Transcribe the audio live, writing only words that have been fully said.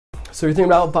So you're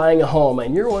thinking about buying a home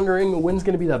and you're wondering when's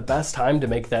going to be the best time to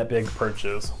make that big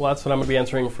purchase. Well, that's what I'm going to be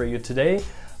answering for you today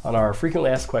on our frequently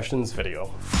asked questions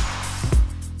video.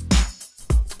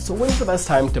 So when's the best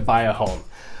time to buy a home?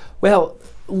 Well,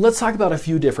 let's talk about a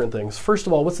few different things. First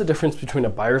of all, what's the difference between a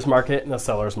buyer's market and a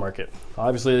seller's market?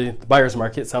 Obviously, the buyer's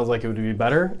market sounds like it would be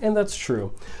better, and that's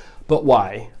true. But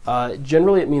why?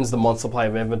 Generally, it means the month supply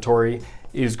of inventory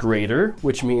is greater,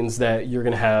 which means that you're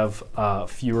going to have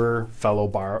fewer fellow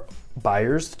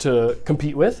buyers to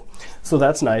compete with. So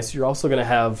that's nice. You're also going to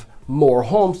have more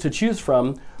homes to choose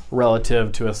from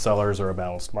relative to a seller's or a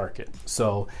balanced market.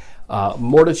 So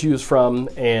more to choose from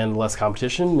and less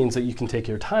competition means that you can take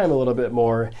your time a little bit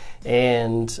more,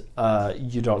 and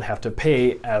you don't have to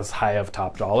pay as high of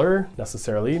top dollar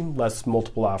necessarily, less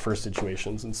multiple offer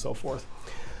situations and so forth.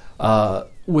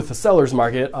 With the seller's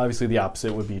market, obviously the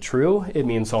opposite would be true. It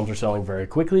means homes are selling very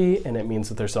quickly, and it means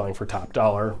that they're selling for top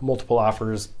dollar, multiple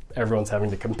offers. Everyone's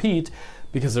having to compete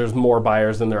because there's more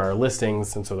buyers than there are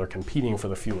listings, and so they're competing for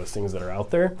the few listings that are out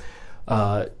there.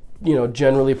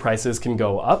 Generally prices can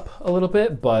go up a little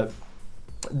bit, but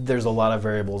there's a lot of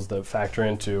variables that factor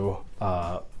into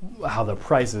how the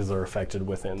prices are affected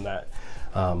within that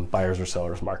buyer's or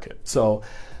seller's market. So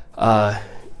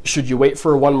should you wait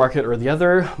for one market or the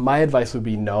other? My advice would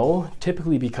be no,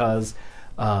 typically because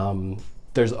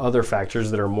there's other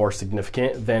factors that are more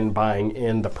significant than buying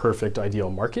in the perfect ideal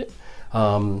market.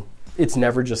 It's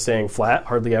never just staying flat,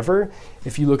 hardly ever.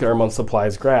 If you look at our month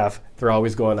supplies graph, they're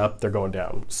always going up, they're going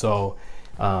down. So,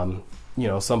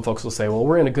 some folks will say, well,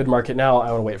 we're in a good market now,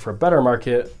 I want to wait for a better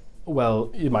market.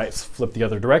 Well, you might flip the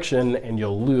other direction and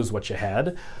you'll lose what you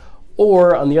had.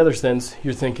 Or on the other sense,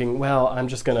 you're thinking, well, I'm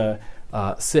just going to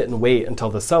sit and wait until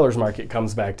the seller's market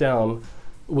comes back down.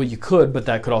 Well, you could, but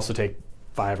that could also take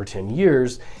 5 or 10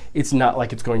 years. It's not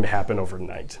like it's going to happen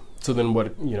overnight. So then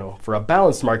for a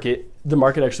balanced market, the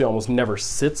market actually almost never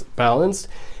sits balanced.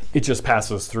 It just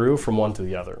passes through from one to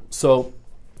the other. So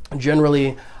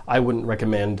generally, I wouldn't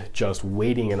recommend just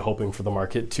waiting and hoping for the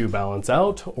market to balance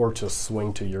out or to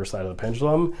swing to your side of the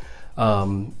pendulum.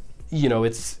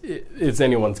 It's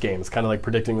anyone's game. It's kind of like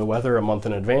predicting the weather a month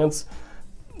in advance.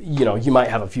 You might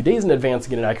have a few days in advance to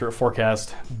get an accurate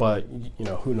forecast, but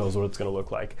who knows what it's going to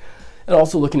look like. And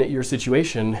also looking at your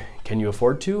situation, can you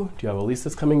afford to? Do you have a lease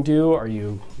that's coming due? Are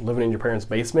you living in your parents'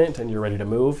 basement and you're ready to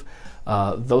move?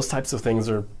 Those types of things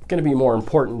are going to be more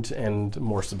important and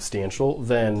more substantial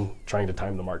than trying to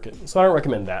time the market. So I don't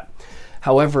recommend that.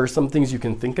 However, some things you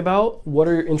can think about: what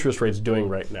are your interest rates doing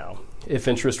right now? If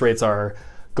interest rates are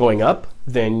going up,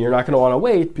 then you're not going to want to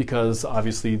wait, because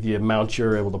obviously the amount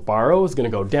you're able to borrow is going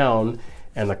to go down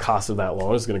and the cost of that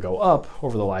loan is going to go up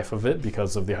over the life of it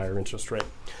because of the higher interest rate.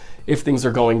 If things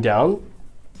are going down,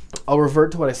 I'll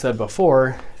revert to what I said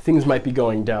before. Things might be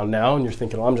going down now and you're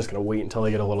thinking, well, I'm just going to wait until they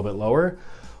get a little bit lower.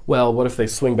 Well, what if they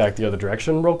swing back the other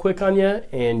direction real quick on you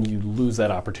and you lose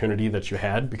that opportunity that you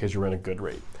had because you're in a good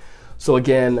rate? So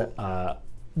again,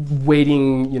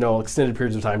 waiting, extended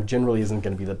periods of time generally isn't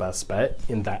going to be the best bet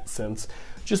in that sense.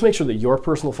 Just make sure that your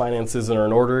personal finances are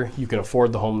in order. You can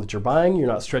afford the home that you're buying. You're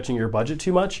not stretching your budget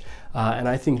too much. And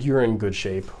I think you're in good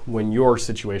shape when your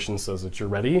situation says that you're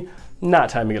ready, not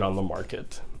timing it on the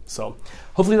market. So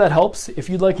hopefully that helps. If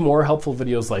you'd like more helpful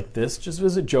videos like this, just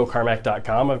visit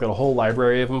jcarmack.com. I've got a whole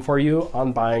library of them for you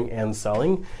on buying and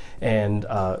selling. And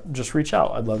just reach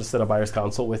out. I'd love to set a buyer's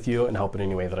consult with you and help in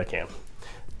any way that I can.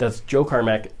 That's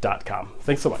jcarmack.com.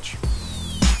 Thanks so much.